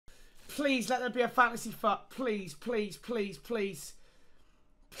Please let there be a fantasy foot. Please, please, please, please.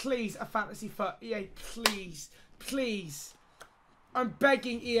 Please, a fantasy foot. EA, please. Please. I'm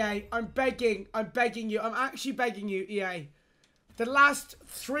begging, EA. I'm begging. I'm begging you. I'm actually begging you, EA. The last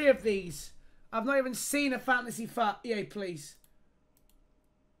 3 of these, I've not even seen a fantasy foot. EA, please.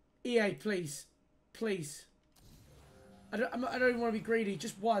 EA, please. Please. I don't even want to be greedy.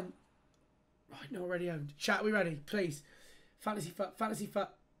 Just one. Right, no, already owned. Chat, are we ready? Please. Fantasy foot. Fantasy foot.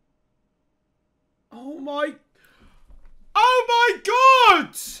 Oh my... Oh my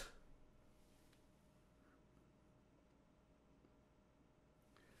God!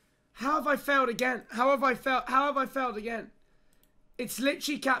 How have I failed again? How have I failed again? It's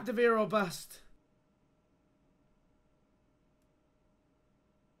literally Capdevere or bust.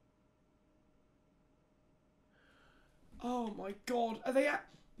 Oh my God. Are they at...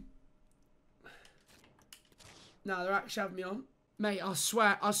 No, they're actually having me on. Mate, I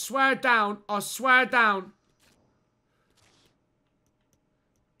swear down. I swear down.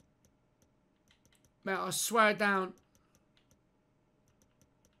 Mate, I swear down.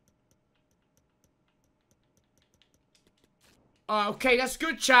 Okay, that's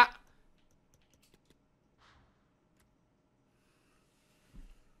good, chat.